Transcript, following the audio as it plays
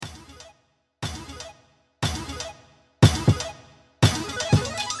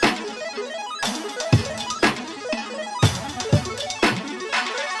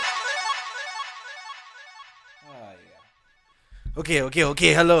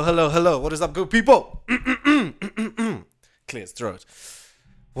Okay. Hello. What is up, good people? Clear his throat.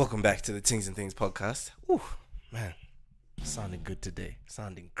 Welcome back to the Things and Things podcast. Ooh, man, sounding good today.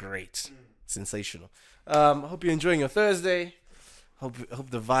 Sounding great. Sensational. Hope you're enjoying your Thursday. Hope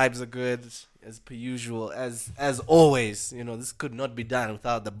the vibes are good as per usual. As always, you know, this could not be done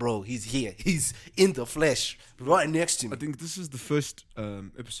without the bro. He's here. He's in the flesh, right next to me. I think this is the first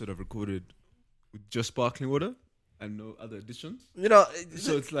episode I've recorded with just sparkling water and no other additions. You know,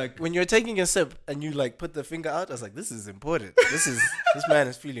 So it's like when you're taking a sip and you like put the finger out, I was like, this is important. This man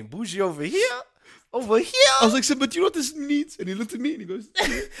is feeling bougie over here. Over here. I was like, so, but you know what this needs? And he looked at me and he goes,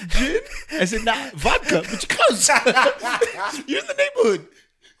 gin? I said, nah, vodka, but you're close. You're in the neighborhood.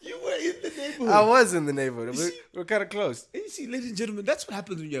 You were in the neighborhood. I was in the neighborhood. We're kind of close. And you see, ladies and gentlemen, that's what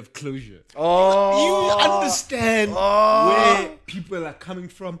happens when you have closure. Oh. You understand where people are coming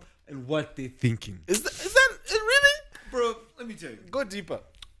from and what they're thinking. Is that really? Bro, let me tell you. Go deeper.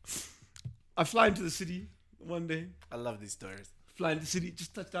 I fly into the city one day. I love these stories. Fly into the city,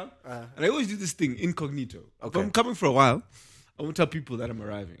 just touch down. Uh-huh. And I always do this thing incognito. Okay. If I'm coming for a while, I won't tell people that I'm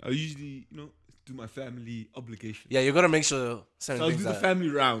arriving. I'll usually, do my family obligation. Yeah, you got to make sure certain So I'll things do the are- family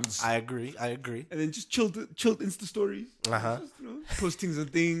rounds. I agree. And then just chill Insta stories. Uh-huh. Just, postings and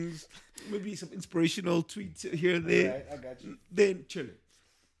things. Maybe some inspirational tweets here and there. Right, I got you. Then chill it.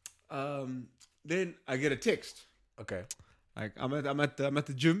 Then I get a text. Okay. Like I'm at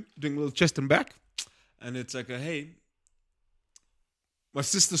the gym doing a little chest and back, and it's like, hey, my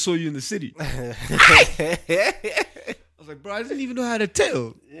sister saw you in the city. I was like, bro, I didn't even know how to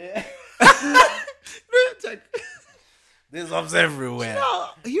tell. Yeah. It's like, There's ops everywhere. no,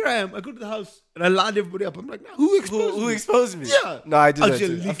 here I am. I go to the house and I line everybody up. I'm like, nah, who exposed Who me? exposed me? Yeah. No, I did I that was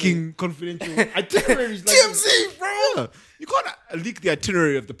just too. leaking confidential itineraries. Like, TMZ, bro. Yeah. You can't leak the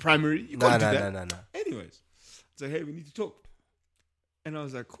itinerary of the primary. You can't do that. No. Anyways, it's like, hey, we need to talk. And I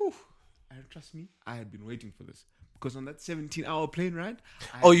was like, whew. And trust me, I had been waiting for this. Because on that 17-hour plane ride...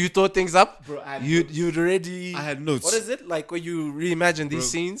 You thought things up? Bro, I had You'd already... I had notes. What is it? Like when you reimagine these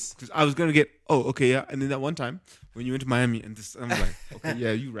scenes? Because I was going to get, okay, yeah. And then that one time, when you went to Miami, and I'm like, okay,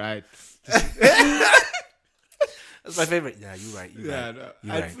 yeah, you right. That's my favorite. Yeah, you're right. No,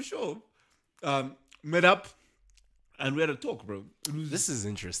 You're and right. for sure, met up, and we had a talk, bro. It was, This is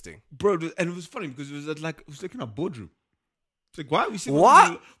interesting. bro, and it was funny because it was like in a boardroom. It's like, why are we sitting?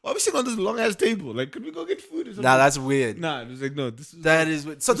 What? Why are we sitting on this long ass table? Like, could we go get food or something? Nah, that's weird. It was like, no, this is That is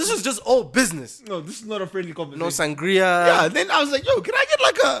weird. So this was just all business. no, this is not a friendly No conversation. sangria. Yeah, and then I was like, yo, can I get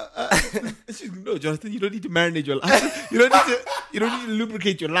like a and she's like, no, Jonathan, you don't need to marinate your lies. You don't need to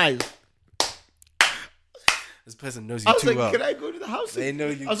lubricate your lies. This person knows I you was too like, well. can I go to the house? They know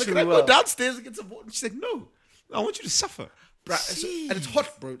you I was like, too can I well. go downstairs and get some water? And she's like, no, I want you to suffer. And it's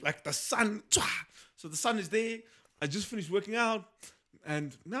hot, bro. Like the sun. So the sun is there. I just finished working out.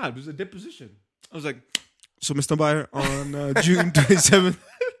 And it was a deposition. I was like, so Mr. Bayer, on June 27th.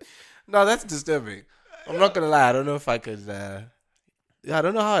 No, that's disturbing. I'm not gonna lie. I don't know if I could. I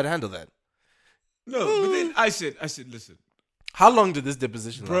don't know how I'd handle that. No, but then I said, listen, How long did this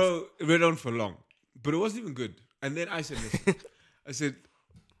deposition last? bro, it went on for long. But it wasn't even good. And then I said, listen, I said,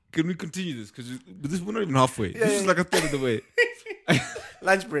 can we continue this? Because we're not even halfway. This is like a third of the way.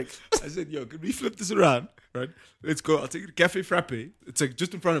 Lunch break. I said, yo, can we flip this around? Right? Let's go. I'll take you to Cafe Frappe. It's like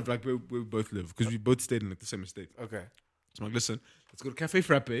just in front of like where we both live because we both stayed in like the same estate. Okay. So I'm like, listen, let's go to Cafe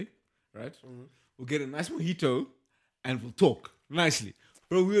Frappe, right? We'll get a nice mojito and we'll talk nicely.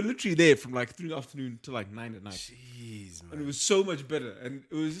 Bro, we were literally there from like 3 in the afternoon to like 9 at night. Jeez, And man. it was so much better. And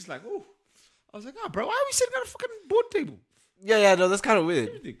it was just like, oh. I was like, bro, why are we sitting at a fucking board table? Yeah. No, that's kind of weird.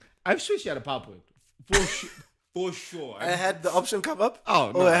 Everything. I'm sure she had a PowerPoint. For sure. I had the option come up.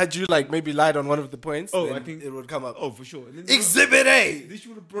 Oh, no. Or had you like maybe lied on one of the points? Oh, then I think- it would come up. Oh, for sure. And then Exhibit A. They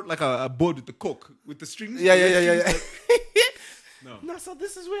should have brought like a board with the cork, with the strings. Yeah. No. No, so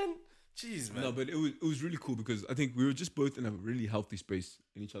this is when. Jeez, man. No, but it was really cool because I think we were just both in a really healthy space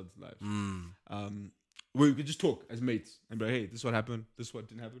in each other's lives. Where we could just talk as mates and be like, hey, this is what happened, this is what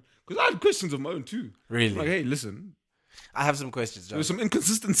didn't happen. Because I had questions of my own too. Really? Like, hey, listen, I have some questions, there John. were some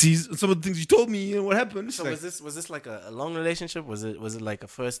inconsistencies in some of the things you told me and what happened. It's So like, was this like a long relationship? Was it like a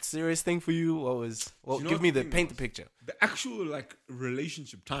first serious thing for you? What was? Well, You know give what me the the thing paint the was? picture. the actual like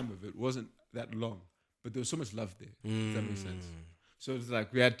relationship time of it wasn't that long, but there was so much love there. If that makes sense. So it's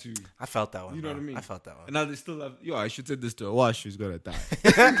like we had to. I felt that one. You know bro. what I mean? I felt that one. And now they still love. Yo, I should say this to Awash, who's gonna die.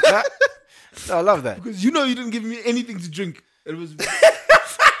 No, I love that. Because you didn't give me anything to drink. It was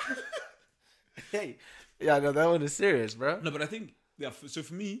Hey, yeah, no, that one is serious, bro. no, but I think so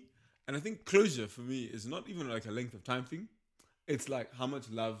for me, and I think closure for me is not even like a length of time thing. It's like how much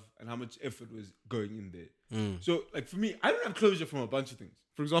love and how much effort was going in there. So, like for me, I don't have closure from a bunch of things.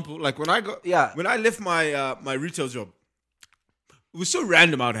 For example, like when I left my my retail job, it was so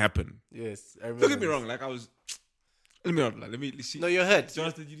random how it happened. Yes, I remember. Don't get me wrong. Like I was, let me see. No, you're hurt.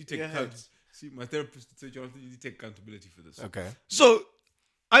 Jonathan, you need to take You're hurt. See, my therapist said, Jonathan, you need to take accountability for this. Okay. So,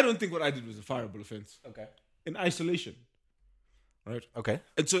 I don't think what I did was a fireable offense. Okay. In isolation, right? Okay.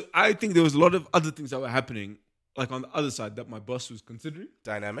 And so I think there was a lot of other things that were happening, like on the other side, that my boss was considering.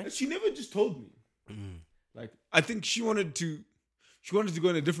 Dynamic. And she never just told me. Like I think she wanted to go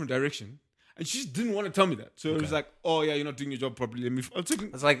in a different direction, and she just didn't want to tell me that. So it was like, oh yeah, you're not doing your job properly. Let me. I'm taking.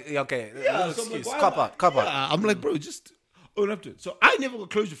 It's like, okay, Yeah, little so I'm like, excuse. why Cop am I- out, cop out. Yeah, I'm like, bro, just own up to it. So I never got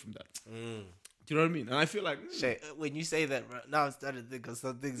closure from that. Do you know what I mean? And I feel like When you say that, bro, now I'm starting to think of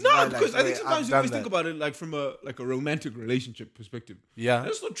some things. no, in my because life I think where sometimes I've you always done think about it like from a romantic relationship perspective. Yeah.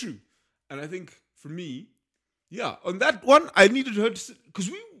 That's not true. And I think for me, yeah, on that one, I needed her to because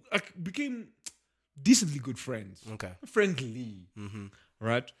we like became decently good friends. Okay. Friendly.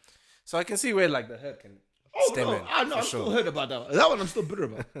 Right? So I can see where like the hurt can Oh, stem no. in. I'm for still sure. hurt about that one. That one I'm still bitter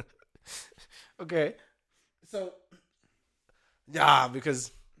about. Okay. So, yeah,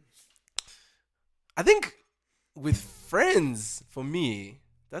 because I think with friends, for me,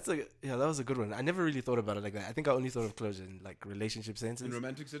 that was a good one. I never really thought about it like that. I think I only thought of closure in like relationship senses, In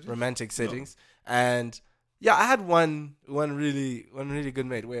romantic settings? romantic settings, and yeah, I had one really good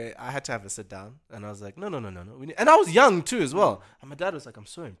mate where I had to have a sit down, and I was like, no, and I was young too as well, and my dad was like, I'm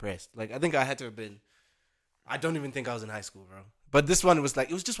so impressed. Like I think I had to have been. I don't even think I was in high school, bro. But this one was like,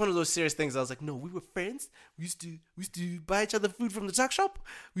 it was just one of those serious things. I was like, no, we were friends. We used to buy each other food from the tuck shop.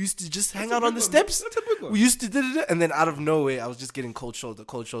 We used to just hang out on the steps. That's a big one. We used to da-da-da. And then out of nowhere, I was just getting cold shoulder.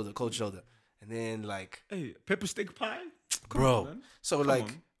 And then like, Hey, pepper steak pie? Come bro. on, man. So Come like,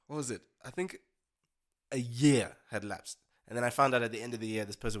 on. what was it? I think a year had lapsed. And then I found out at the end of the year,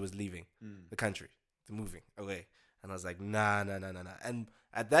 this person was leaving the country. They're moving away. And I was like, nah. And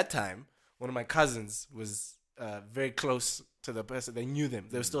at that time, one of my cousins was very close to the person. They knew them.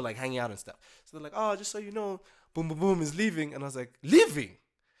 They were still like hanging out and stuff. So they're like, oh, just so you know, Boom Boom Boom is leaving. And I was like, leaving?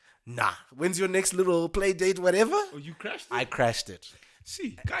 Nah. When's your next little play date, whatever? Oh, you crashed it? I crashed it.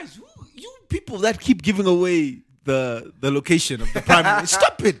 See, guys, you people that keep giving away the location of the primary,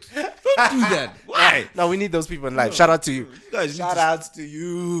 stop it. Don't do that. Why? No, we need those people in life. Shout out to you. You guys need Shout to- outs to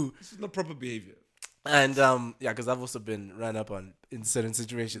you. This is not proper behavior. And yeah, because I've also been run up on in certain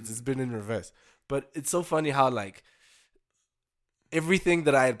situations. It's been in reverse. But it's so funny how like everything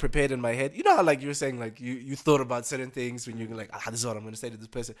that I had prepared in my head, you know how like you were saying like you thought about certain things when you're like, this is what I'm gonna say to this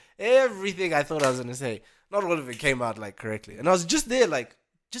person. Everything I thought I was gonna say, not all of it came out like correctly. And I was just there like,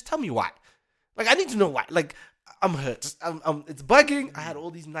 just tell me why. Like I need to know why. Like I'm hurt. It's bugging. I had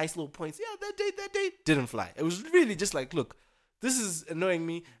all these nice little points. Yeah, that date didn't fly. It was really just like, look, this is annoying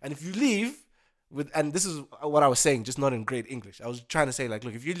me. And if you leave and this is what I was saying, just not in great English. I was trying to say like,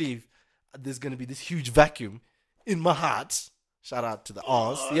 look, if you leave, there's gonna be this huge vacuum in my heart. Shout out to the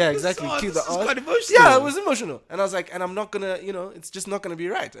R's. Yeah, exactly. Keep the R's. Quite emotional. Yeah, it was emotional. And I was like, and I'm not gonna, it's just not gonna be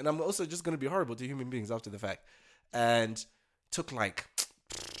right. And I'm also just gonna be horrible to human beings after the fact. And took like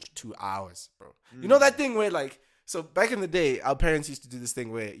 2 hours, bro. You know that thing where like, so back in the day, our parents used to do this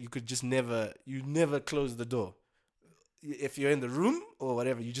thing where you could just never close the door. If you're in the room or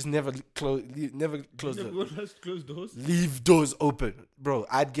whatever, you just never close the Everyone has closed doors. leave doors open, bro.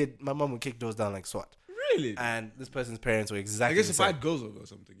 My mom would kick doors down like SWAT. Really? And this person's parents were I exactly guess the if same. I had girls over or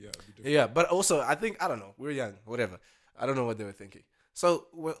something, yeah. It'd be different. Yeah, but also I think, I don't know, we were young, whatever. I don't know what they were thinking. So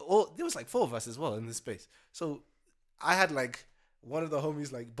there was like 4 of us as well in this space. So I had like one of the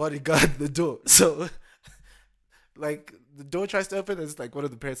homies like bodyguard the door. So like the door tries to open and it's like one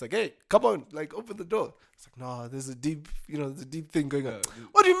of the parents like, hey, come on, like open the door. It's like, no, there's a deep thing going on.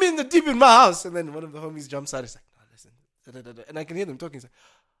 What do you mean the deep in my house? And then one of the homies jumps out. It's like, no, listen. Da-da-da-da. And I can hear them talking. It's like,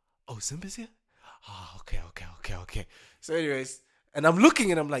 oh, Simba's here? Oh, okay. So anyways, and I'm looking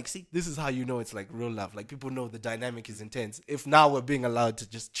and I'm like, see, this is how you know it's like real love. Like people know the dynamic is intense. If now we're being allowed to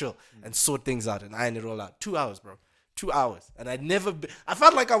just chill and sort things out and iron it all out. 2 hours, bro. 2 hours. And I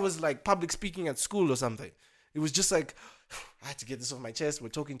felt like I was like public speaking at school or something. It was just like, I had to get this off my chest. We're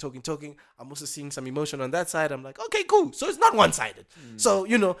talking. I'm also seeing some emotion on that side. I'm like, okay, cool. So it's not one-sided. So,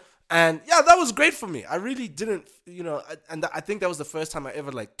 and yeah, that was great for me. I really didn't, and I think that was the first time I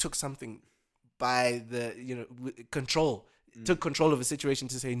ever like took something by the, control, took control of a situation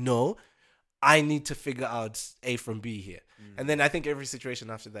to say, no, I need to figure out A from B here. And then I think every situation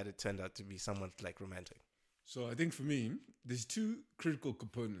after that, it turned out to be somewhat like romantic. So I think for me, there's 2 critical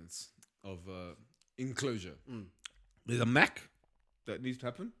components of enclosure. There's a Mac that needs to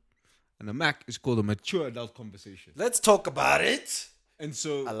happen, and a MAC is called a mature adult conversation. Let's talk about it. And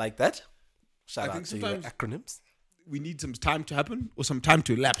so I like that. Shout I out think to your sometimes- acronyms. we need some time to happen or some time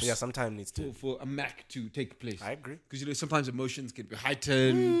to elapse Yeah, some time needs to. for a MAC to take place. I agree. Because sometimes emotions can be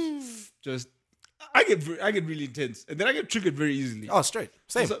heightened. Just I get really intense, and then I get triggered very easily. Oh, straight.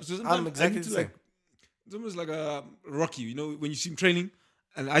 Same. So sometimes I'm I exactly need the to, same. like, it's almost like a Rocky, when you see him training,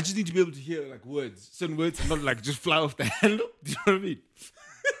 and I just need to be able to hear like certain words, and not like just fly off the handle. Do you know what I mean?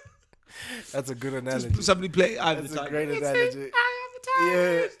 That's a good analogy. Just somebody play. That's a great analogy.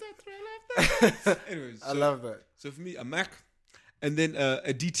 Yeah. Anyways, I love that. So for me, a MAC and then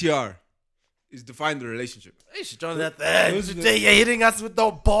a DTR is define the relationship. Hey, she's trying that thing. Those are the- Today you're hitting us with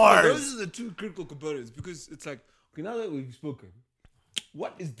the bars. Those are the two critical components because it's like, okay, now that we've spoken,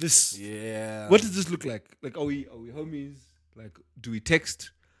 what is this? Yeah. What does this look like? Like, are we homies? Like, do we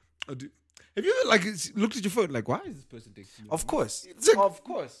text? Or have you ever like looked at your phone? Like, why is this person texting me? Of course. It's like- Of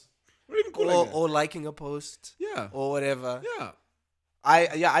course. What even call Or, like that? or liking a post Yeah, or whatever. yeah.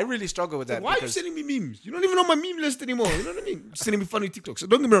 I really struggle with that. Why are you because- sending me memes? You don't even know my meme list anymore. You know what I mean? You're sending me funny TikToks. So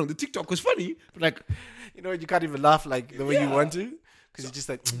don't get me wrong, the TikTok was funny, but like, You know, you can't even laugh like the way you Yeah. want to because you're just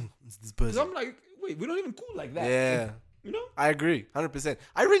like, it's this because person. I'm like, wait, we're not even cool like that. Yeah. You know? I agree, 100%.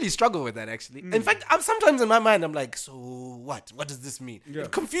 I really struggle with that actually. Mm. In fact, sometimes in my mind, I'm like, so what? What does this mean? Yeah.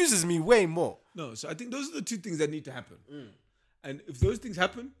 It confuses me way more. No, so I think those are the two things that need to happen. And if those things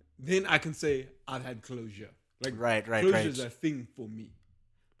happen, then I can say I've had closure. Like, Right, closure right. is a thing for me.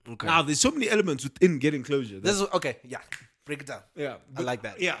 Okay. Now, there's so many elements within getting closure. This is okay. Yeah, break it down. Yeah, I like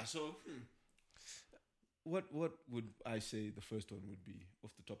that. Yeah, so what would I say the first one would be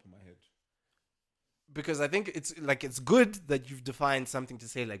off the top of my head? Because I think it's good that you've defined something to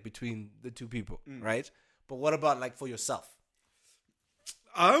say like between the two people, right? But what about like for yourself?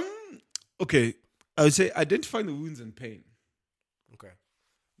 Okay, I would say identifying the wounds and pain. Okay.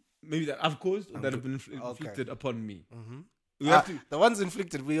 Maybe that I've caused or that have been Okay. inflicted upon me. Mm-hmm. We have to, The ones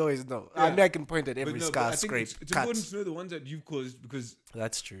inflicted, we always know. I Yeah. mean, I can point at but every no, but scar, I think scrape, it's cut. important to know the ones that you've caused because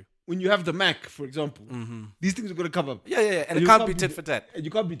That's true. when you have the Mac, for example, these things are going to come up. Yeah, and And it you can't can't be be tit for tat. And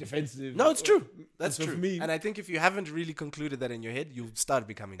you can't be defensive. No, it's true. That's so true. for me, And I think if you haven't really concluded that in your head, you'll start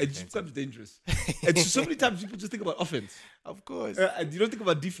becoming it just defensive. becomes dangerous. And so many times people just think about offense. Of course. And you don't think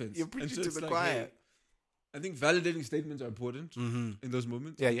about defense. You're And preaching so to it's the like, choir. hey, I think validating statements are important Mm-hmm. in those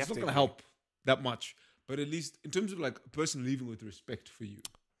moments. Yeah, you it's have not to going to agree. help that much. But at least in terms of like a person leaving with respect for you.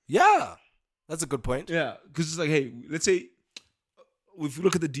 Yeah. That's a good point. Yeah. Because it's like, hey, let's say if you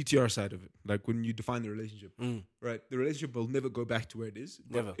look at the DTR side of it, like when you define the relationship, right? The relationship will never go back to where it is.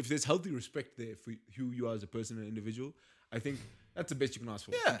 But Never. if there's healthy respect there for who you are as a person and individual, I think that's the best you can ask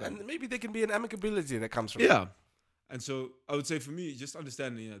for. Yeah, sometimes. and maybe there can be an amicability that comes from it. Yeah. And so I would say for me, just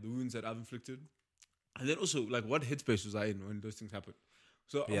understanding the wounds that I've inflicted. And then also, like, what headspace was I in when those things happen?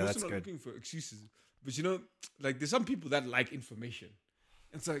 So Yeah, I'm that's also not good. looking for excuses. But, like, there's some people that like information.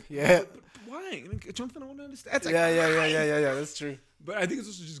 It's like, Yeah. but why? I mean, it's something I want to understand. It's like, Yeah. That's true. But I think it's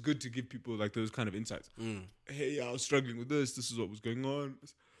also just good to give people, like, those kind of insights. Hey, I was struggling with this. This is what was going on.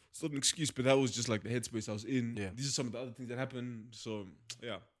 It's not an excuse, but that was just, like, the headspace I was in. Yeah. These are some of the other things that happened. So,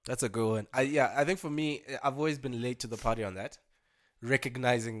 yeah. That's a good one. I think for me, I've always been late to the party on that.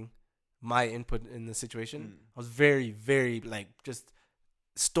 Recognizing my input in the situation. I was very, very like just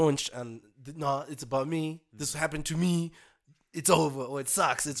staunch and no, it's about me. This happened to me. It's over or it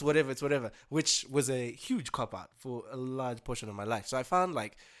sucks. It's whatever. Which was a huge cop out for a large portion of my life. So I found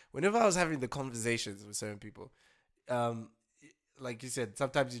like whenever I was having the conversations with certain people, like you said,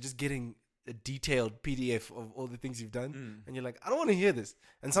 sometimes you're just getting a detailed PDF of all the things you've done, and you're like, I don't want to hear this.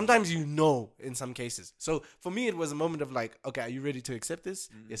 And sometimes in some cases. So for me, it was a moment of like, okay, are you ready to accept this?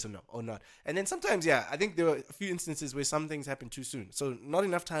 Yes or no, or not. And then sometimes, I think there were a few instances where some things happened too soon. So not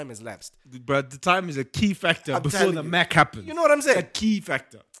enough time has lapsed. But the time is a key factor I'm before telling the you. Mac happens. You know what I'm saying? A key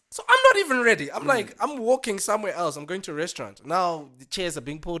factor. So I'm not even ready. I'm like, I'm walking somewhere else. I'm going to a restaurant. Now the chairs are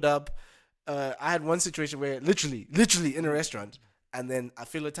being pulled up. I had one situation where literally in a restaurant, and then I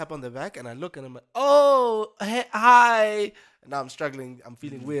feel a tap on the back, and I look, and I'm like, oh, hey, hi. And now I'm struggling. I'm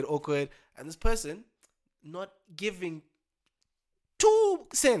feeling weird, awkward. And this person not giving 2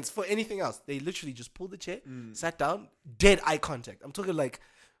 cents for anything else. They literally just pulled the chair, sat down, dead eye contact. I'm talking like,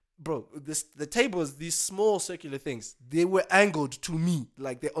 bro, the tables, these small circular things, they were angled to me,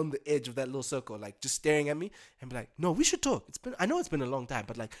 like they're on the edge of that little circle, like just staring at me and be like, no, we should talk. I know it's been a long time,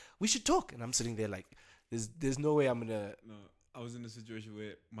 but like we should talk. And I'm sitting there like, there's no way I'm gonna. No, I was in a situation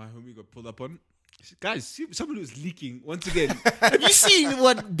where my homie got pulled up on. He said, guys, see, somebody was leaking once again. Have you seen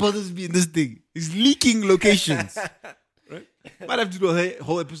what bothers me in this thing? He's leaking locations. Right? Might have to do a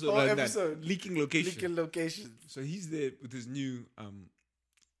whole episode like that. Leaking locations. Leaking locations. So he's there with his new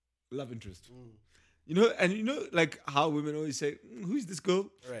love interest. You know, and you know, like how women always say, "Who's this girl?"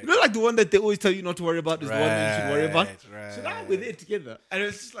 Right. You know, like the one that they always tell you not to worry about is the one that you should worry about. Right. So now we're there together, and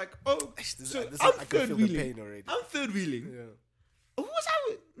it's just like, oh, so This- I'm I can third feel the wheeling. pain already. I'm third wheeling. Yeah. Who was I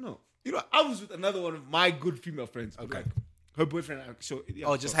with? No, you know, I was with another one of my good female friends. Okay. Like, her boyfriend. So yeah,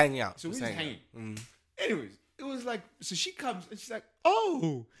 Oh, just hanging out. So we're just hanging. Mm. Anyways, it was like, so she comes and she's like,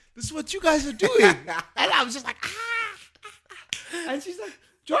 "Oh, this is what you guys are doing," and I was just like, and she's like,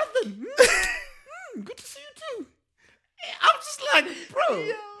 "Jonathan, good to see you too." I'm just like,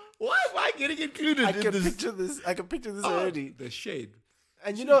 bro, why am I getting included I in can this? picture this. I can picture this Oh, already. the shade.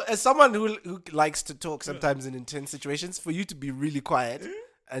 And you know, as someone who likes to talk sometimes in intense situations, for you to be really quiet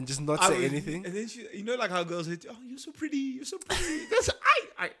and just not say anything. And then she, you know, like how girls say, "Oh, you're so pretty, you're so pretty." That's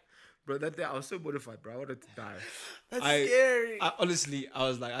bro. That day I was so mortified, bro. I wanted to die. That's scary. I honestly, I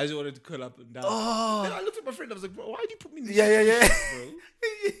was like, I just wanted to curl up and down. Oh. Then I looked at my friend. I was like, "Bro, why did you put me in this?" Yeah, shit,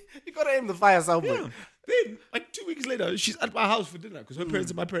 bro. You gotta aim the fire somewhere. Yeah. Then, like 2 weeks later, she's at my house for dinner because her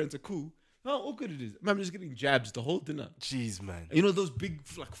parents and my parents are cool. How good it is. I'm just getting jabs the whole dinner. Jeez, man. You know those big,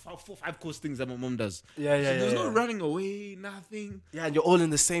 like 4-5 course things that my mom does. Yeah. So there's no Yeah. running away, nothing. Yeah, and you're all in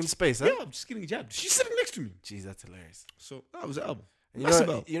the same space, huh? Yeah, I'm just getting jabbed. She's sitting next to me. Jeez, that's hilarious. So that was the album. And Massive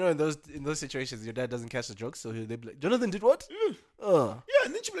album. you know, in those situations, your dad doesn't catch the jokes, so they'd be like, "Jonathan did what?" Yeah. Oh, Yeah,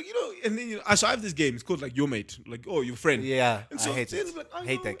 and then she'd be like, you know, and then so I have this game. It's called like Your Mate, like your friend. yeah. And so I hate then it. it's like, I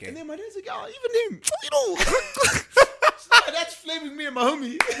Hate know, that game. And then my dad's like, "Oh, even him, you know." So my dad's flaming me and my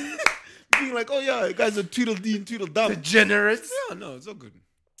homie, being like, "Oh yeah, you guys are Tweedledee and Tweedledum." Degenerates. Yeah, no, it's all good.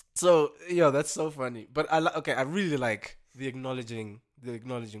 So, that's so funny. But I really like the acknowledging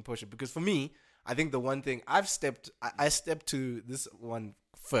portion, because for me, I think the one thing I stepped to this one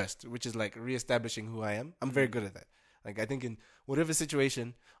first, which is like reestablishing who I am. I'm very good at that. Like, I think in whatever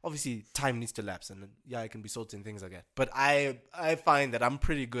situation, obviously time needs to lapse, and I can be salty and things like that. But I find that I'm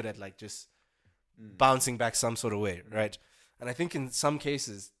pretty good at like just bouncing back some sort of way, right? And I think in some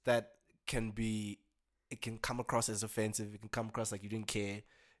cases that it can come across as offensive. It can come across like you didn't care.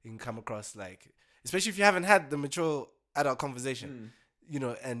 It can come across like, especially if you haven't had the mature adult conversation,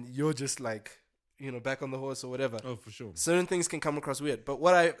 and you're just like, back on the horse or whatever. Oh, for sure. Certain things can come across weird. But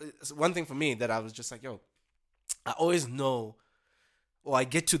one thing for me that I was just like, I always know, or I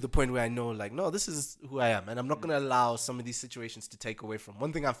get to the point where I know, like, no, this is who I am. And I'm not going to allow some of these situations to take away from.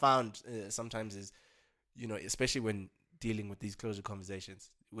 One thing I found sometimes is, especially when dealing with these closure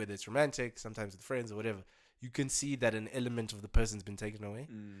conversations, whether it's romantic, sometimes with friends or whatever, you can see that an element of the person's been taken away.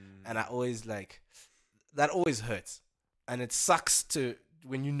 And I always that always hurts. And it sucks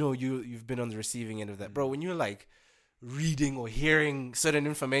when you've been on the receiving end of that. Bro, when you're like reading or hearing certain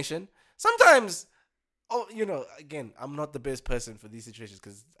information, sometimes, again, I'm not the best person for these situations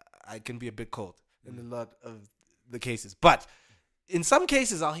because I can be a bit cold in a lot of the cases. But in some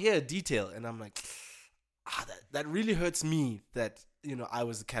cases, I'll hear a detail and I'm like, that really hurts me that, I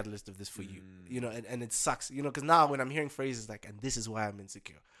was the catalyst of this for you, and it sucks, because now when I'm hearing phrases like, and this is why I'm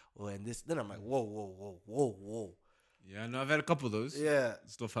insecure, or and this, then I'm like, whoa. Yeah, no, I've had a couple of those. Yeah.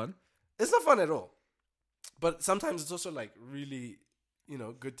 It's still fun. It's not fun at all. But sometimes it's also like really,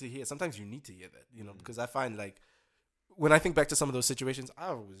 good to hear. Sometimes you need to hear that, because I find like when I think back to some of those situations,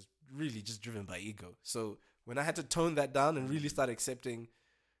 I was really just driven by ego. So when I had to tone that down and really start accepting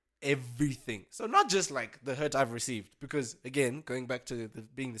everything, so not just like the hurt I've received, because again, going back to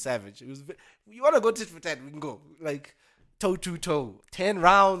being the savage, it was, you want to go tit for tat, we can go like toe to toe, 10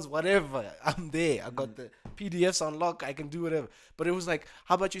 rounds, whatever. I'm there. I got the PDFs on lock. I can do whatever. But it was like,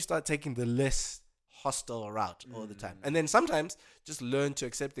 how about you start taking the less hostile route all the time? And then sometimes just learn to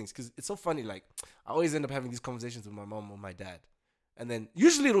accept things. Because it's so funny. Like, I always end up having these conversations with my mom or my dad. And then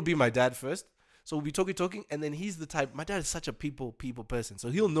usually it'll be my dad first. So we'll be talking. And then he's the type, my dad is such a people person. So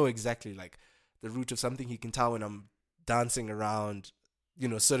he'll know exactly like the root of something. He can tell when I'm dancing around,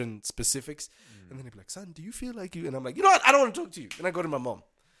 certain specifics. And then he'd be like, son, do you feel like you? And I'm like, you know what? I don't want to talk to you. And I go to my mom.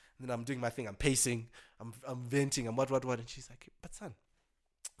 And then I'm doing my thing. I'm pacing. I'm venting. I'm what. And she's like, but son,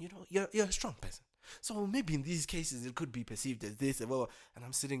 you're a strong person. So maybe in these cases, it could be perceived as this. And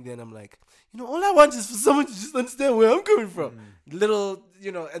I'm sitting there and I'm like, all I want is for someone to just understand where I'm coming from. Little,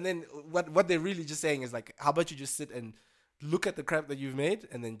 and then what they're really just saying is like, how about you just sit and look at the crap that you've made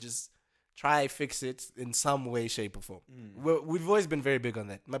and then just try fix it in some way, shape, or form. We've always been very big on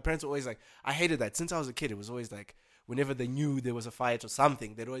that. My parents were always like, I hated that. Since I was a kid, it was always like, whenever they knew there was a fight or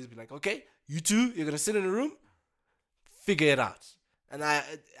something, they'd always be like, okay, you two, you're going to sit in a room, figure it out. And I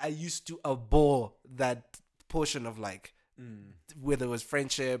used to abhor that portion of like, whether it was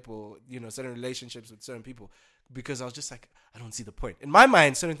friendship or, certain relationships with certain people, because I was just like, I don't see the point. In my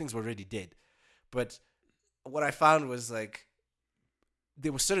mind, certain things were already dead. But what I found was like,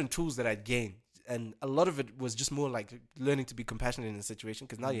 there were certain tools that I'd gained, and a lot of it was just more like learning to be compassionate in a situation,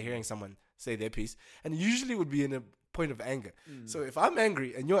 because now you're hearing someone say their piece, and it usually would be in a point of anger. So if I'm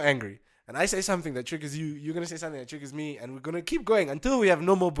angry and you're angry, and I say something that triggers you, you're gonna say something that triggers me, and we're gonna keep going until we have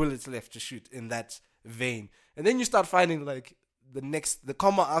no more bullets left to shoot in that vein. And then you start finding like the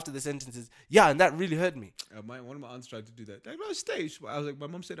comma after the sentence is, yeah, and that really hurt me. One of my aunts tried to do that. Like, no, stage. I was like, my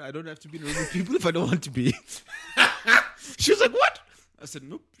mom said I don't have to be in a room with people if I don't want to be. She was like, what? I said,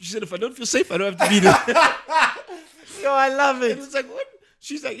 nope. She said, if I don't feel safe, I don't have to be there. Yo, I love it. It was like, what?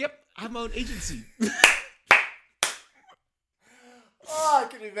 She's like, yep, I have my own agency. Oh, I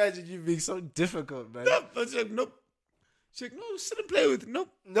can imagine you being so difficult, man. No, but she's like, nope. She's like, no, sit and play with it. Nope.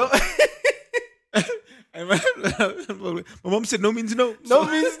 No. And my mom said no means no. No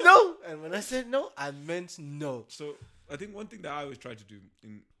means no. And when I said no, I meant no. So I think one thing that I always try to do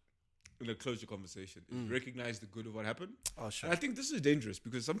in a closure conversation is recognize the good of what happened. Oh, sure. And I think this is dangerous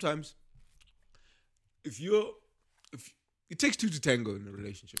because sometimes if it takes two to tango in a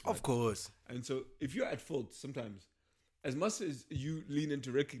relationship. Of right? course. And so if you're at fault sometimes, as much as you lean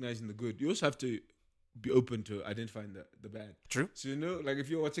into recognizing the good, you also have to be open to identifying the bad. True. So, like if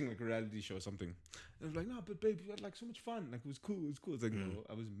you're watching like a reality show or something, and I'm like, no, but babe, you had like so much fun. Like it was cool. It's like, no,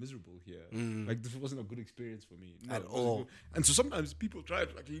 I was miserable here. Like this wasn't a good experience for me. No, At it wasn't all. good. And so sometimes people try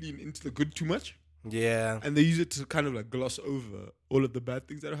to like lean into the good too much. Yeah. And they use it to kind of like gloss over all of the bad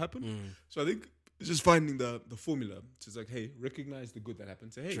things that have happened. So I think it's just finding the formula. So it's like, hey, recognize the good that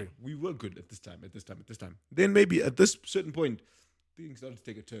happened. Say, hey, True. we were good at this time, at this time, at this time. Then maybe at this certain point, things started to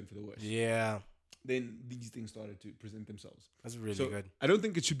take a turn for the worse. Yeah. Then these things started to present themselves. That's really So good. I don't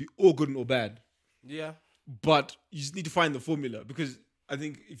think it should be all good and all bad, Yeah. but you just need to find the formula, because I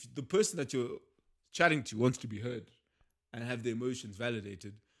think if the person that you're chatting to wants to be heard and have their emotions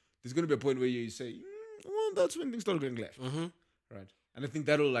validated, there's going to be a point where you say, well, that's when things start going left. Right. And I think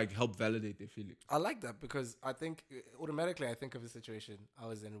that'll like help validate their feelings. I like that, because I think automatically I think of a situation I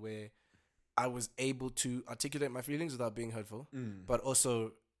was in where I was able to articulate my feelings without being hurtful, but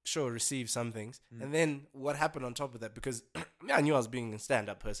also receive some things. And then what happened on top of that, because I knew I was being a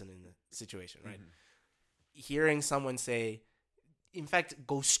stand-up person in the situation, right? Hearing someone say, in fact,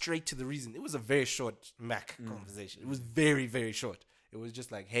 go straight to the reason. It was a very short Mac conversation. It was very, very short. It was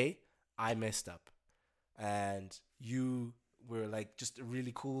just like, hey, I messed up. And you were like just a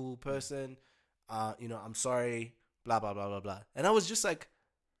really cool person. I'm sorry, blah, blah, blah, blah, blah. And I was just like,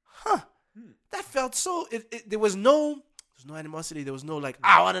 that felt so, there was no animosity. There was no like,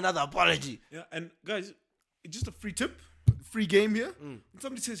 I want another apology. Yeah. And guys, it's just a free tip, free game here. When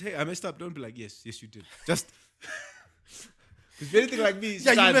somebody says, hey, I messed up, don't be like, yes, you did. Just, if anything like me,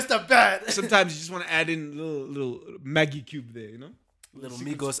 Yeah, you messed up bad. sometimes you just want to add in a little Maggie cube there, Little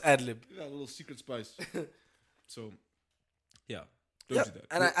secret- Migos ad-lib. Yeah, a little secret spice. So, yeah, don't do that.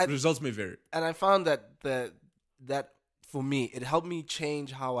 and I- Results may vary. And I found that that for me, it helped me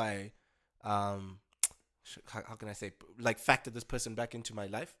change how I, how can I say, like factor this person back into my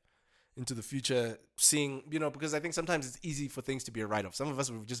life, into the future, seeing, because I think sometimes it's easy for things to be a write-off. Some of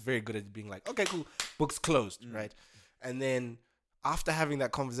us were just very good at being like, okay, cool, book's closed, right? And then after having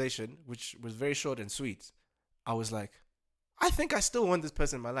that conversation, which was very short and sweet, I was like, I think I still want this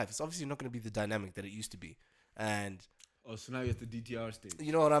person in my life. It's obviously not going to be the dynamic that it used to be. And Oh, so now you're at the DTR stage.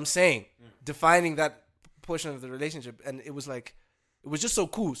 you know what I'm saying? Defining that portion of the relationship. And it was like, it was just so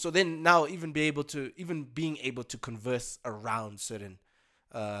cool. So then now even being able to converse around certain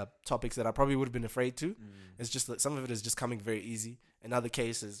topics that I probably would have been afraid to. It's just that some of it is just coming very easy. In other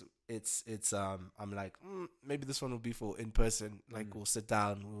cases, it's I'm like, maybe this one will be for in person. Like we'll sit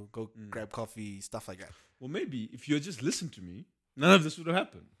down, we'll go grab coffee, stuff like that. Well, maybe if you had just listened to me, none of this would have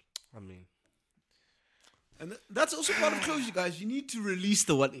happened. I mean, And that's also part of closure, guys. You need to release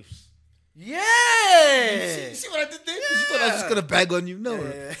the what ifs. yeah. You see what I did there? Because you thought I was just gonna bag on you. No,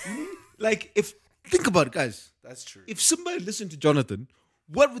 Yeah. like think about it, guys. That's true. If somebody listened to Jonathan,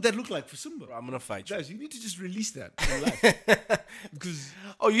 what would that look like for Simba? I'm gonna fight you. Guys, you need to just release that in your life. Because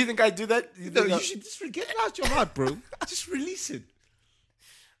Oh, you think I do that? you should just get it out your heart, bro. Just release it.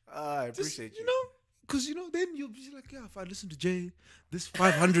 I Just, appreciate you. Because then you'll be like, yeah, if I listen to Jay this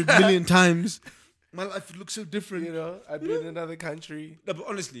 500 million times, my life would look so different. I'd be in another country. No, but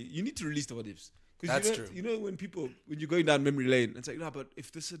honestly, you need to release the what ifs. That's true. When you're going down memory lane, it's like, no, but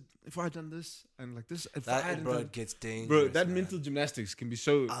if I had done this and like this, if I That hadn't bro, done, it gets dangerous. bro, that man. mental gymnastics can be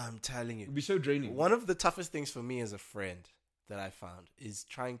so I'm telling you. draining. One of the toughest things for me as a friend that I found is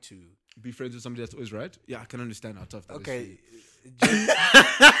trying to. Be friends with somebody that's always right. Yeah, I can understand how tough that is. Okay,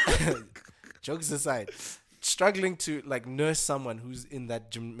 jokes aside, struggling to like nurse someone who's in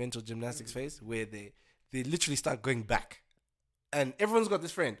that mental gymnastics phase where they literally start going back And everyone's got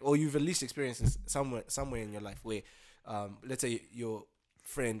this friend, or you've at least experienced this somewhere in your life where, let's say your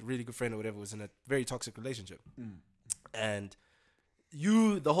friend, really good friend or whatever, was in a very toxic relationship, and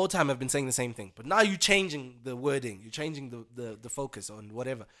you the whole time have been saying the same thing, but now you're changing the wording, you're changing the focus on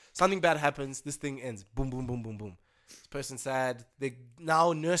whatever. Something bad happens, this thing ends, boom, boom, boom, boom, boom. This person's sad, they're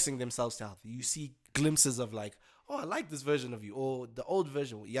now nursing themselves to health. You see glimpses of like, oh, I like this version of you, or the old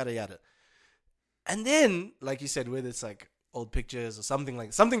version, yada yada. And then, like you said, whether it's like old pictures or something,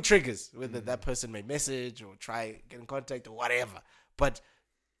 like something triggers, whether that person may message or try get in contact or whatever,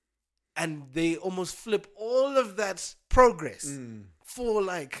 and they almost flip all of that progress for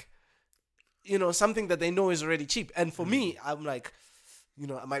like, something that they know is already cheap. And for me, I'm like,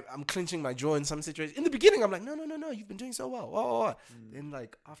 I'm clenching my jaw in some situations. In the beginning, I'm like, no, you've been doing so well. Whoa. Then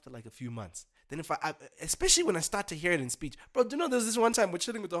like after like a few months, then if I especially when I start to hear it in speech, bro, do you know there's this one time we're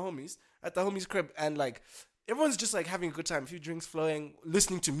chilling with the homies at the homies crib, and like everyone's just like having a good time, a few drinks flowing,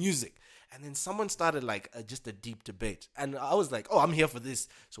 listening to music. And then someone started like just a deep debate. And I was like, oh, I'm here for this.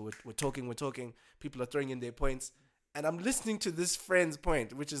 So we're talking. People are throwing in their points. And I'm listening to this friend's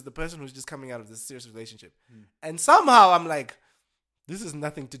point, which is the person who's just coming out of this serious relationship. And somehow I'm like, this has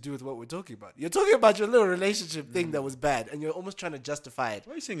nothing to do with what we're talking about. You're talking about your little relationship thing that was bad. And you're almost trying to justify it.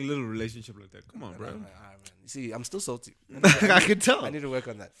 Why are you saying a little relationship like that? Come on, bro. You see, I'm still salty. I can tell. I need to work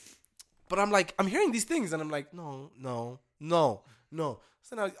on that. But I'm like, I'm hearing these things and I'm like, no.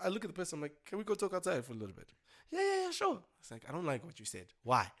 So now I look at the person, I'm like, can we go talk outside for a little bit? Yeah, sure. It's like, I don't like what you said.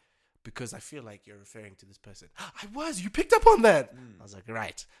 Why? Because I feel like you're referring to this person. You picked up on that. I was like,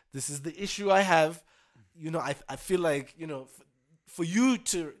 right. This is the issue I have. I feel like, for you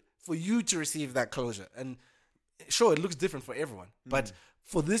to receive that closure. And sure, it looks different for everyone. But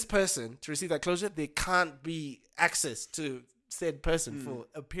for this person to receive that closure, there can't be access to said person for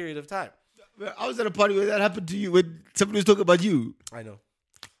a period of time. I was at a party where that happened to you, when somebody was talking about you. I know.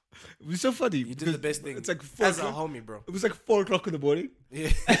 It was so funny. You did the best thing. It's like as a homie, bro. It was like 4 o'clock in the morning. Yeah.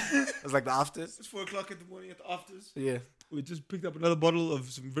 It was like the afters. It's 4 o'clock in the morning at the afters. Yeah. We just picked up another bottle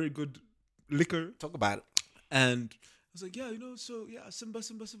of some very good liquor. Talk about it. And I was like, Simba.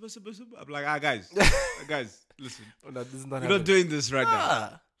 I'm like, guys, listen. Oh, no, this is not We're not doing this right now.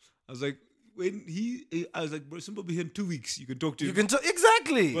 Ah. I was like, I was like, bro, Simba will be here in 2 weeks. You can talk to him. You can talk,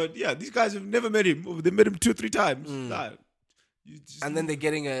 exactly. But yeah, these guys have never met him. They met him 2 or 3 times. Nah, and then they're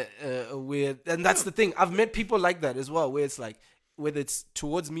getting a weird, and that's the thing. I've met people like that as well, where it's like, whether it's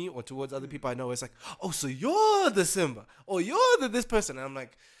towards me or towards other people I know, it's like, oh, so you're the Simba, or you're this person. And I'm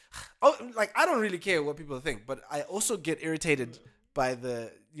like, oh, like, I don't really care what people think, but I also get irritated by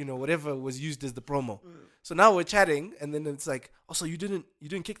the, whatever was used as the promo. So now we're chatting, and then it's like, oh, so you didn't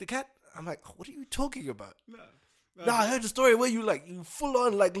kick the cat? I'm like, what are you talking about? No, I heard the story where you full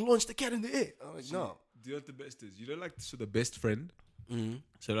on launched the cat in the air. I'm like, no. Do you know what the best is? The best friend. Mm-hmm.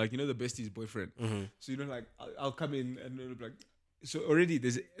 So the bestie's boyfriend. Mm-hmm. So I'll come in and it'll be like, so already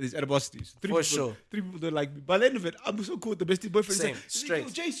there's animosity. So 3 people don't like me. By the end of it, I'm so cool with the bestie boyfriend. Same, like, straight. Yo,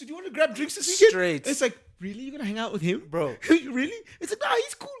 Jason, do you want to grab drinks this weekend? Straight. It's like, really? You're gonna hang out with him, bro? Really? It's like, nah,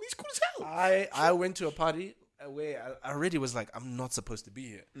 he's cool. He's cool as hell. I went to a party where I already was like, I'm not supposed to be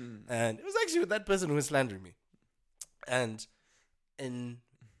here, and it was actually with that person who was slandering me, and in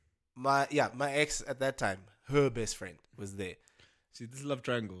my ex at that time, her best friend was there. See, this love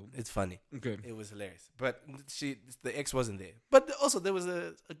triangle. It's funny. Okay. It was hilarious. But the ex wasn't there. But also there was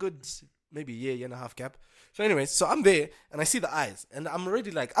a good maybe year and a half gap. So anyways, so I'm there and I see the eyes and I'm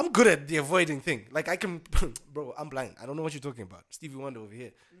already like, I'm good at the avoiding thing. Like I can, bro, I'm blind. I don't know what you're talking about. Stevie Wonder over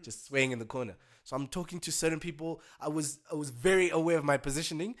here, just swaying in the corner. So I'm talking to certain people. I was very aware of my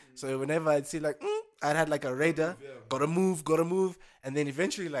positioning. So whenever I'd see I'd had like a radar, gotta move. And then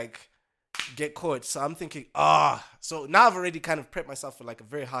eventually get caught. So I'm thinking, so now I've already kind of prepped myself for like a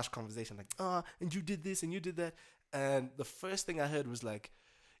very harsh conversation. Like, and you did this and you did that. And the first thing I heard was like,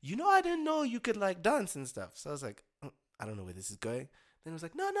 I didn't know you could like dance and stuff. So I was like, I don't know where this is going. Then it was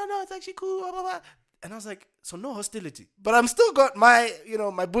like, no, it's actually cool. Blah, blah, blah. And I was like, so no hostility. But I'm still got my,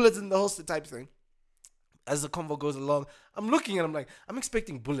 my bullets in the holster type thing. As the convo goes along, I'm looking and I'm like, I'm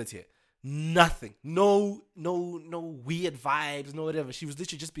expecting bullets here. Nothing. No weird vibes, no whatever. She was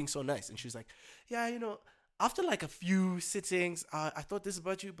literally just being so nice. And she was like, yeah, after like a few sittings, I thought this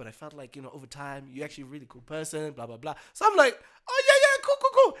about you, but I felt like, over time, you're actually a really cool person, blah, blah, blah. So I'm like, oh, yeah,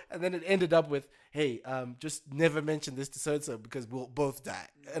 cool. And then it ended up with, hey, just never mention this to so-and-so because we'll both die.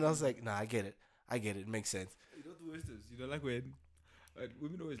 And I was like, nah, I get it. It makes sense. You know the worst is, like when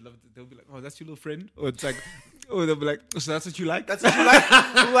women always love it. They'll be like, oh, that's your little friend? Or it's like, oh, they'll be like, oh, so that's what you like? That's what you like?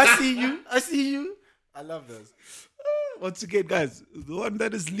 Oh, I see you. I love those. Once again, guys, the one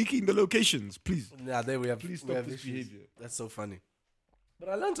that is leaking the locations, please. Yeah, there we have. Please we stop have this issues. behavior. That's so funny. But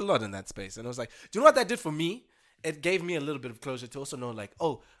I learned a lot in that space, and I was like, do you know what that did for me? It gave me a little bit of closure to also know, like,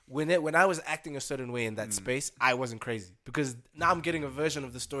 oh, when I was acting a certain way in that space, I wasn't crazy because now I'm getting a version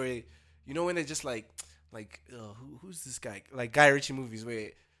of the story. You know, when they're just like, who's this guy? Like Guy Ritchie movies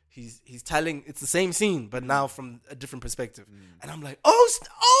where he's telling it's the same scene but now from a different perspective, and I'm like, oh,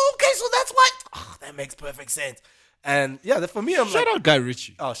 okay, so that's why. Oh, that makes perfect sense. And yeah, for me, I'm Shout out Guy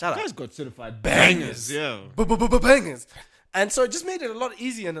Ritchie. Oh, shout out. Guy's got certified Bangers. Yeah. Bangers. And so it just made it a lot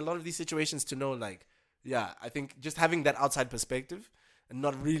easier in a lot of these situations to know, like, yeah, I think just having that outside perspective and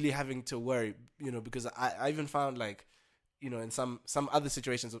not really having to worry, because I even found, like, in some other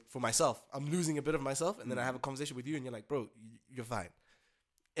situations for myself, I'm losing a bit of myself, and then I have a conversation with you, and you're like, bro, you're fine.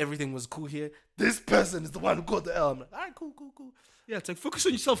 Everything was cool here. This person is the one who caught the L. I'm like, all right, cool. Yeah, it's like focus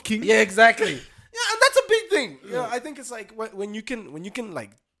on yourself, King. Yeah, exactly. Yeah, and that's a big thing. Yeah, I think it's like when you can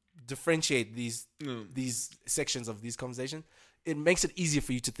like differentiate these sections of these conversations, it makes it easier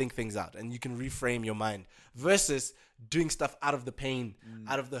for you to think things out, and you can reframe your mind versus doing stuff out of the pain,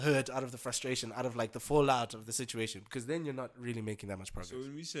 out of the hurt, out of the frustration, out of like the fallout of the situation, because then you're not really making that much progress. So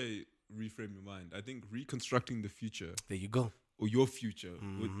when we say reframe your mind, I think reconstructing the future There you go. or your future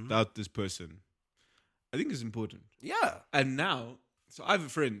without this person, I think is important. Yeah. And now, so I have a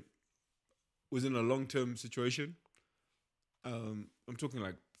friend who was in a long-term situation. I'm talking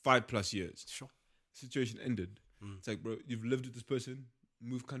like 5+ years. Sure. Situation ended. It's like, bro, you've lived with this person,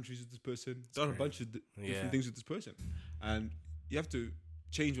 moved countries with this person, done a bunch of different things with this person, and you have to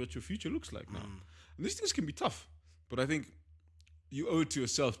change what your future looks like now. And these things can be tough, but I think you owe it to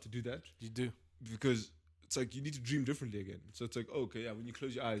yourself to do that. You do. Because it's like you need to dream differently again. So it's like, okay, yeah, when you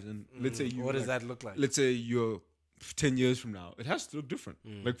close your eyes and let's say you... What does that look like? Let's say you're 10 years from now. It has to look different,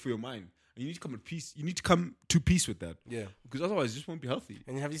 like for your mind. And you need to come at peace. You need to come to peace with that. Yeah. Because otherwise, it just won't be healthy.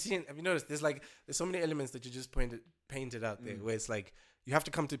 And have you noticed, there's so many elements that you just painted out there, where it's like, you have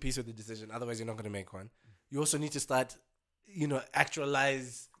to come to peace with the decision, otherwise you're not going to make one. You also need to start,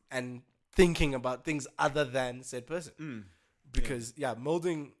 actualize and thinking about things other than said person. Because,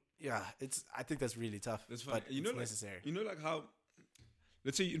 molding, I think that's really tough. That's fine. But it's necessary. Like how,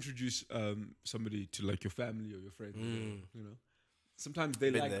 let's say you introduce somebody to like your family or your friends, sometimes they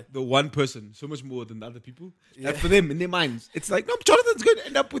like the one person so much more than the other people. Like for them, in their minds, it's like, no, Jonathan's going to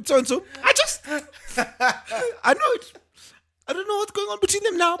end up with so-and-so. I know it. I don't know what's going on between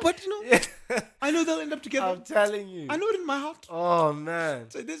them now, but, I know they'll end up together. I'm telling you. I know it in my heart. Oh, man.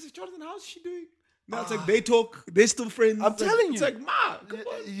 So there's Jonathan, how's she doing? Now it's like they talk, they're still friends. I'm telling you. It's like, Ma, come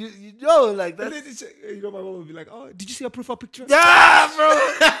on. You know, like that. And then it's, my mom will be like, oh, did you see her profile picture? Yeah,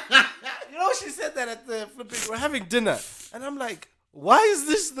 bro. She said that at the flipping, we're having dinner. And I'm like, why is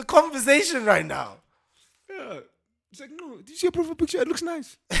this the conversation right now? Yeah. It's like, no, did you see her profile picture? It looks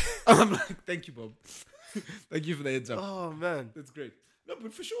nice. I'm like, thank you, Bob. Thank you for the heads up. Oh, man. That's great. No,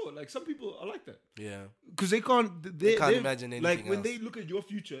 but for sure, like some people are like that. Yeah. Because they can't imagine anything like when else. they look at your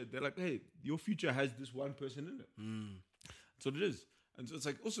future, they're like, hey, your future has this one person in it. That's what it is. And so it's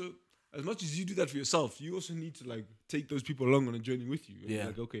like, also, as much as you do that for yourself, you also need to like take those people along on a journey with you. And be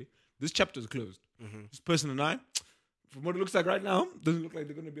like, okay, this chapter is closed. This person and I, from what it looks like right now, doesn't look like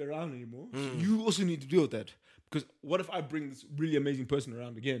they're going to be around anymore. So you also need to deal with that. Because what if I bring this really amazing person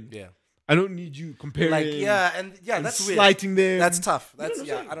around again? Yeah. I don't need you comparing. And that's weird. Slighting them. That's tough. You know That's what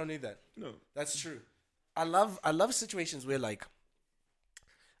I'm saying? I don't need that. No. That's true. I love situations where like,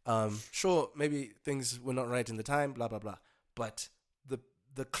 sure, maybe things were not right in the time, blah blah blah, but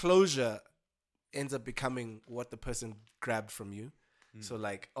the closure ends up becoming what the person grabbed from you. So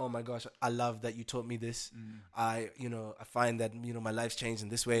like, oh my gosh, I love that you taught me this. I find that, my life's changed in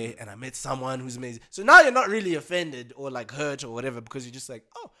this way, and I met someone who's amazing. So now you're not really offended or like hurt or whatever, because you're just like,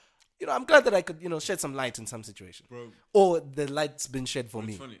 oh, I'm glad that I could, shed some light in some situation. Bro. Or the light's been shed for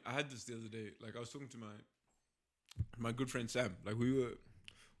me. It's funny. I had this the other day. Like I was talking to my good friend Sam. Like we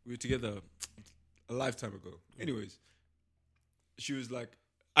were together a lifetime ago. Anyways, she was like,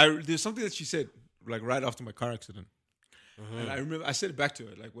 there's something that she said like right after my car accident. And I remember I said it back to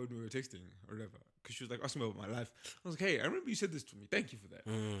her like when we were texting or whatever, because she was like asking me about my life. I was like, hey, I remember you said this to me. Thank you for that.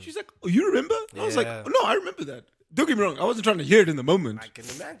 She's like, oh, you remember? I was like, oh, no, I remember that. Don't get me wrong. I wasn't trying to hear it in the moment. I can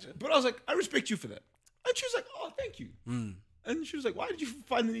imagine. But I was like, I respect you for that. And she was like, oh, thank you. And she was like, why did you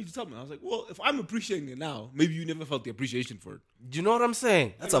find the need to tell me? I was like, well, if I'm appreciating it now, maybe you never felt the appreciation for it. Do you know what I'm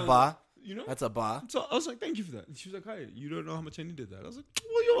saying? That's a bar. That's a bar. So I was like, thank you for that. And she was like, hi, you don't know how much I needed that. I was like,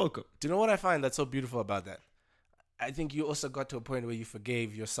 well, you're welcome. Do you know what I find that's so beautiful about that? I think you also got to a point where you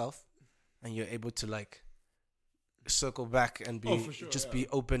forgave yourself and you're able to like circle back and be for sure, yeah. be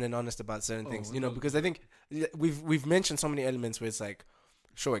open and honest about certain things, you know, 1,000%. because I think we've mentioned so many elements where it's like,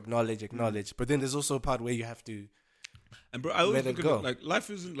 sure, acknowledge, but then there's also a part where you have to. And bro, I always Let it look at go. it like life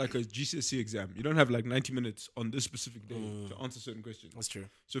isn't like a GCSE exam. You don't have like 90 minutes on this specific day to answer certain questions. That's true.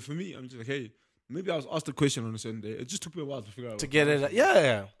 So for me, I'm just like, hey, maybe I was asked a question on a certain day. It just took me a while to figure out To what get the it, answer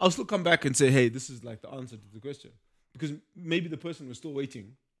yeah. I'll still come back and say, hey, this is like the answer to the question. Because maybe the person was still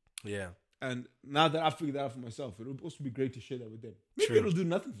waiting. Yeah. And now that I've figured that out for myself, it would also be great to share that with them. Maybe True. it'll do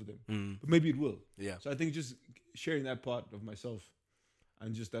nothing for them, but maybe it will. Yeah. So I think just sharing that part of myself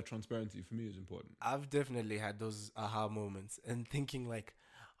and just that transparency for me is important. I've definitely had those aha moments and thinking like,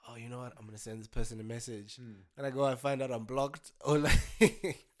 oh, you know what? I'm gonna send this person a message, and I go and find out I'm blocked, or like,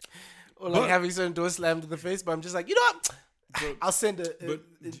 But- having certain doors slammed in the face. But I'm just like, you know what? But- I'll send but-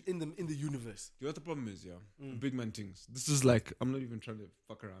 in the universe. You know what the problem is, big man things. This is like, I'm not even trying to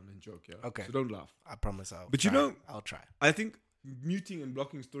fuck around and joke, Okay. So don't laugh. I promise I'll. But you try. know- I'll try. I think muting and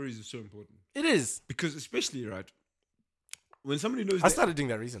blocking stories is so important. It is. Because especially, right, when somebody knows I started doing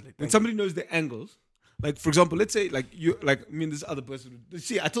that recently. when somebody knows the angles, like for example, let's say like you like me and this other person.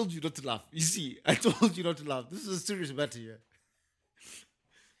 See, I told you not to laugh. You see, I told you not to laugh. This is a serious matter here.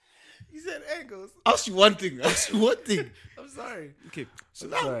 You said angles. Ask you one thing. I'm sorry. Okay, so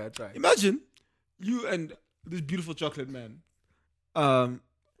I'm now sorry. I tried. imagine you and this beautiful chocolate man,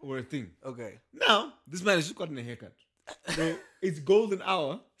 were a thing. Okay. Now this man has just gotten a haircut. So it's golden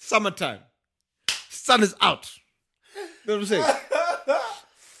hour, summertime, sun is out. You know what I'm saying?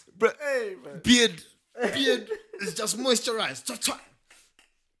 Bruh, Hey, man. beard is just moisturized.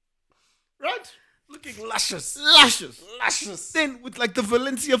 Right? Looking luscious. Luscious. Then with like the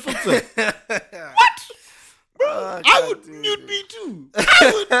Valencia filter. What? Bro, Oh, I God, would dude. mute me too.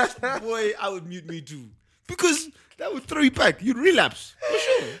 I would mute me too. Because that would throw you back. You'd relapse. For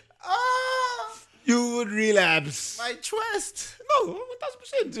sure. Ah, You would relapse. my twist. No,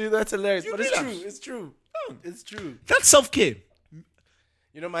 1000%. Dude, that's hilarious. You But it's relapse. true. It's true. No. It's true. That's self-care.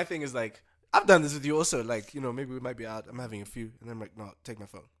 You know, my thing is like, I've done this with you also. Like, you know, maybe we might be out. I'm having a few. And then I'm like, no, take my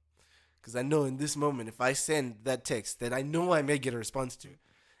phone. Because I know in this moment, if I send that text that I know I may get a response to,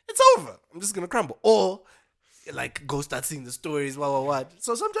 it's over. I'm just going to crumble. Or, like, go start seeing the stories, what.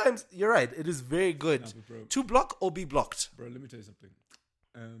 So sometimes, you're right. It is very good but bro- to block or be blocked. Bro, let me tell you something.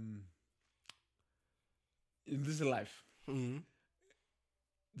 In this life, Mm-hmm.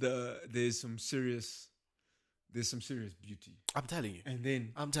 there's some serious beauty. I'm telling you. And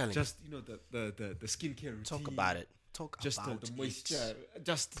then I'm telling you. just the skincare routine. Talk about it. Talk Just about the it. moisture,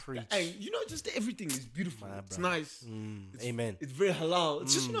 just Preach. and just everything is beautiful. My It's brother. nice. It's, Amen. It's very halal.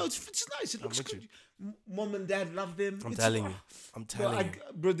 It's just it's nice. It looks with good. Mom and dad love them. I'm It's- telling you. I'm Bro, telling you.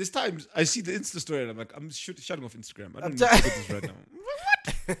 bro, there's times I see the Insta story and I'm like, I'm shutting off Instagram. I don't tell- need to look at this right now.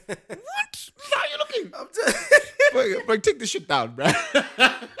 What? How are you looking? I'm telling Bro, take this shit down, bro.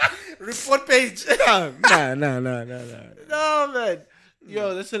 Report page. Nah. No, man.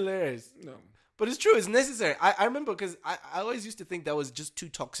 Yo, that's hilarious. No. But it's true. It's necessary. I remember because I always used to think that was just too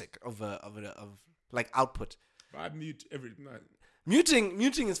toxic of like output. I mute every night.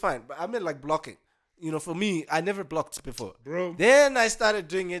 Muting is fine, but I meant like blocking. You know, for me, I never blocked before. Bro. Then I started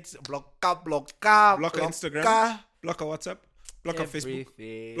doing it. Block Block our Instagram. Block our WhatsApp. Block our Facebook.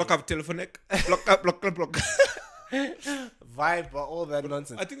 Everything. Block our Telephonic. Block. Vibe, all that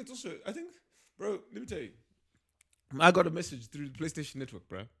nonsense. I think bro, let me tell you. I got a message through the PlayStation Network,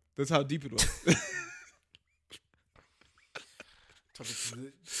 bro. That's how deep it was.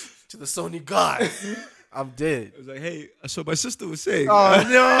 Talking to the Sony god. I'm dead. It was like, hey, so my sister was saying. Oh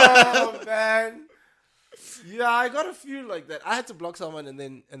no, man. Yeah, I got a few like that. I had to block someone and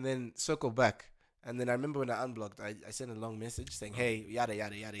then circle back. And then I remember when I unblocked, I sent a long message saying, "Hey, yada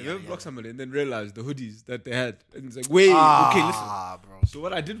yada yada." You yada, ever block yada. somebody and then realize the hoodies that they had, and it's like, wait, okay, listen. bro. So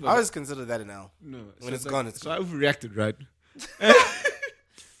what I did was, I always consider that an L. no, when it's like- gone, it's so I overreacted, right?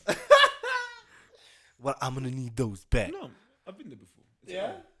 Well, I'm gonna need those back. No, I've been there before. It's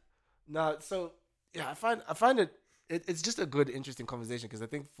Yeah. fine. No, so yeah, I find it's just a good, interesting conversation because I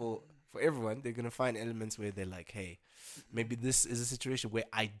think for everyone, they're gonna find elements where they're like, hey, maybe this is a situation where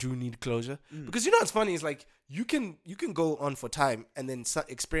I do need closure. Because you know what's funny is like you can go on for time and then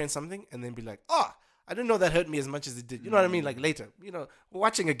experience something and then be like, oh, I didn't know that hurt me as much as it did. You know what I mean? Like later, you know,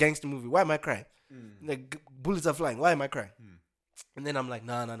 watching a gangster movie, why am I crying? Like bullets are flying, why am I crying? And then I'm like,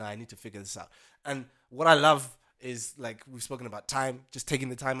 no, I need to figure this out. And what I love is like we've spoken about time, just taking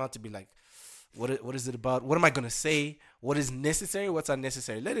the time out to be like, what is it about? What am I gonna say? What is necessary? What's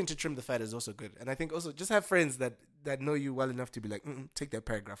unnecessary? Learning to trim the fat is also good. And I think also just have friends that know you well enough to be like, take that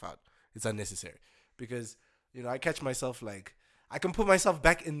paragraph out. It's unnecessary. Because, you know, I catch myself like, I can put myself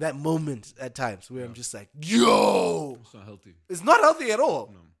back in that moment at times where I'm just like, yo, It's not healthy. it's not healthy at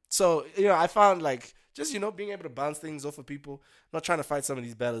all. No. So, I found like just, being able to bounce things off of people, not trying to fight some of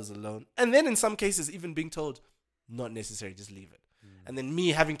these battles alone. And then in some cases, even being told, not necessary, just leave it. And then me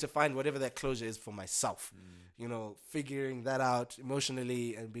having to find whatever that closure is for myself, figuring that out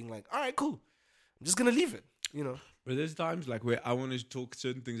emotionally and being like, all right, cool. I'm just going to leave it, But there's times like where I want to talk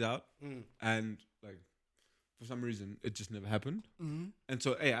certain things out, and like for some reason it just never happened. And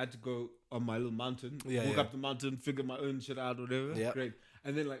so, hey, I had to go on my little mountain, walk up the mountain, figure my own shit out, whatever. Yeah. Great.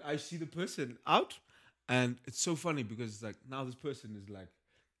 And then like I see the person out, and it's so funny because it's like now this person is like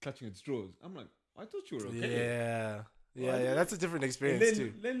clutching at straws. I'm like, I thought you were okay. Yeah. That's a different And experience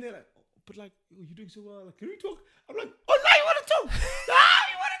too. then they're like, oh, but like, oh, you're doing so well. Like, can we talk? I'm like, oh, now you want to talk?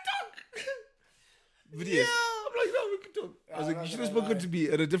 You want to talk? But yeah, I'm like, no, we can talk. I was like, you should have spoken to me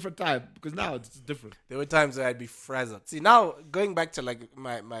at a different time because now it's different. There were times where I'd be frazzled. See, now going back to like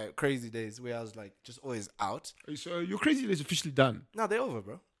my crazy days where I was like just always out. So your crazy days officially done. No, they're over,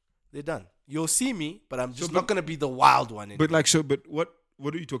 bro. They're done. You'll see me, but I'm just not gonna be the wild one. But like, so, but what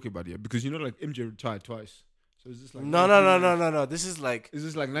are you talking about here? Because like MJ retired twice. So is this like No. This is like Is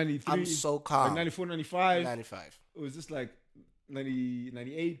this like 93? I'm so calm. Like 94, 95? 95. Or is this like 90,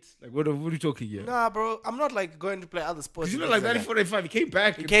 98? Like what are you talking here? Nah, bro. I'm not like going to play other sports. Because like 94, 95, he came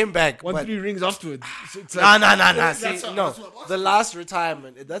back. He came back. Won but 3 rings afterwards. So it's nah. like, See, the last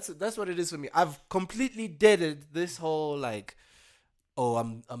retirement. That's what it is for me. I've completely deaded this whole like, oh,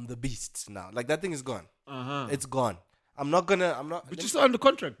 I'm the beast now. Like that thing is gone. It's gone. I'm not. But you're still under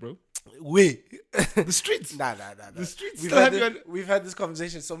contract, bro. Wait. The streets. Nah. The streets We've had this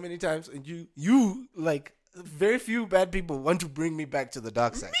conversation so many times, and you like very few bad people want to bring me back to the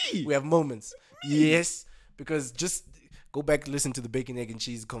dark side. Me? We have moments. Yes, because just go back and listen to the bacon, egg, and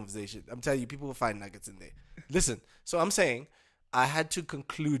cheese conversation. I'm telling you, people will find nuggets in there. Listen, so I'm saying I had to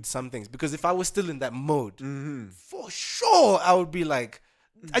conclude some things because if I was still in that mode, for sure I would be like,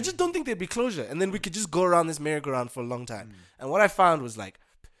 I just don't think there'd be closure, and then we could just go around this merry-go-round for a long time. And what I found was like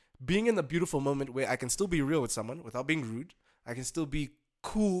being in the beautiful moment where I can still be real with someone without being rude. I can still be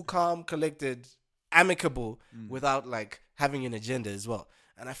cool, calm, collected, amicable without like having an agenda as well.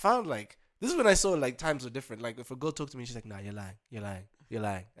 And I found like this is when I saw like times were different. Like if a girl talked to me, she's like, "Nah, you're lying,"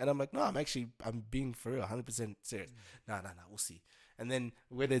 and I'm like, "No, I'm being for real, 100% serious." Nah, we'll see. And then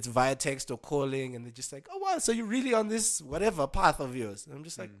whether it's via text or calling, and they're just like, "Oh wow, so you're really on this whatever path of yours?" And I'm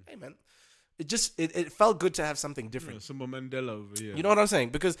just like, "Hey man." It felt good to have something different. Some Mandela over here. You know what I'm saying?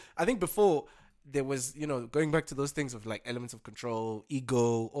 Because I think before there was, going back to those things of like elements of control,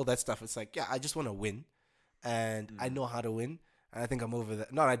 ego, all that stuff. It's like, yeah, I just want to win, and I know how to win, and I think I'm over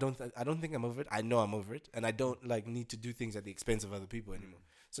that. No, I don't think I'm over it. I know I'm over it, and I don't like need to do things at the expense of other people anymore.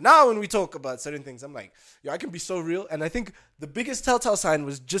 So now when we talk about certain things, I'm like, I can be so real. And I think the biggest telltale sign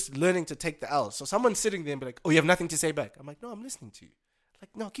was just learning to take the L. So someone's sitting there and be like, "Oh, you have nothing to say back." I'm like, "No, I'm listening to you."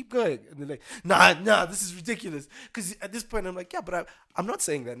 Like, no, keep going. And they're like, nah, this is ridiculous. Because at this point, I'm like, yeah, but I'm not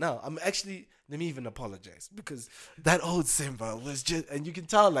saying that now. I'm actually, let me even apologize. Because that old Simba was just, and you can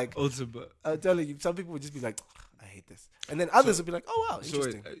tell, like, Old Simba. I'm telling you, some people would just be like, I hate this. And then others would be like, oh, wow,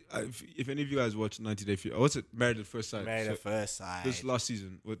 interesting. So if any of you guys watch 90 Day Fiancé, what's it? Married at First Sight. Married at First Sight. This last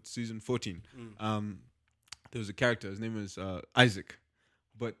season, season 14, there was a character. His name was Isaac.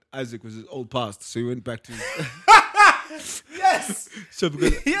 But Isaac was his old past. So he went back to Yes. So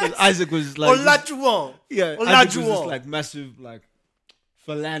because Isaac was like Olajuwon. Yeah, Isaac was this like massive like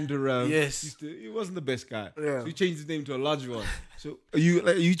philanderer. Yes. He wasn't the best guy. Yeah. So he changed his name to Olajuwon. So are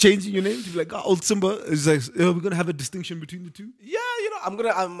you changing your name to be like old Simba? Is like we're gonna have a distinction between the two? Yeah, I'm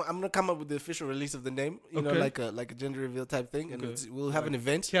gonna come up with the official release of the name. You know, like a gender reveal type thing, and we'll have an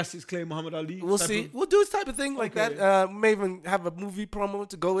event. Cassius Clay, Muhammad Ali. We'll see. We'll do this type of thing like that. May even have a movie promo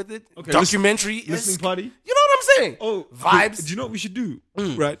to go with it. Okay. Documentary. Listening party. You know what I'm saying? Oh, vibes. Do you know what we should do?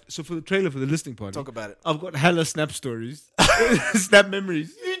 Right. So for the trailer for the listening party, talk about it. I've got hella snap stories, snap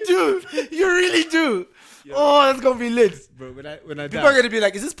memories. You do. You really do. Yeah. Oh, that's gonna be lit, bro. When I people die, are gonna be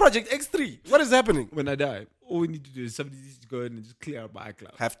like, "Is this Project X3? What is happening?" When I die, all we need to do is somebody needs to go in and just clear out my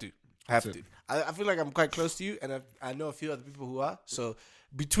iCloud. Have to. I feel like I'm quite close to you, and I know a few other people who are. So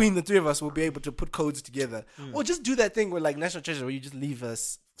between the three of us, we'll be able to put codes together, or just do that thing with like National Treasure, where you just leave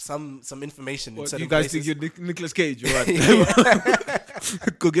us some information. What, in you guys places. think you're Nicolas Cage, right?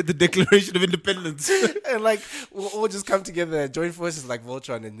 Go get the Declaration of Independence, and like we'll all just come together, join forces like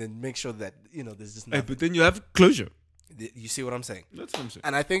Voltron, and then make sure that there's just nothing. But then you have closure. You see what I'm saying? That's what I'm saying.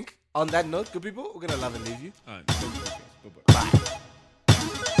 And I think on that note, good people, we're gonna love and leave you. All right, bye.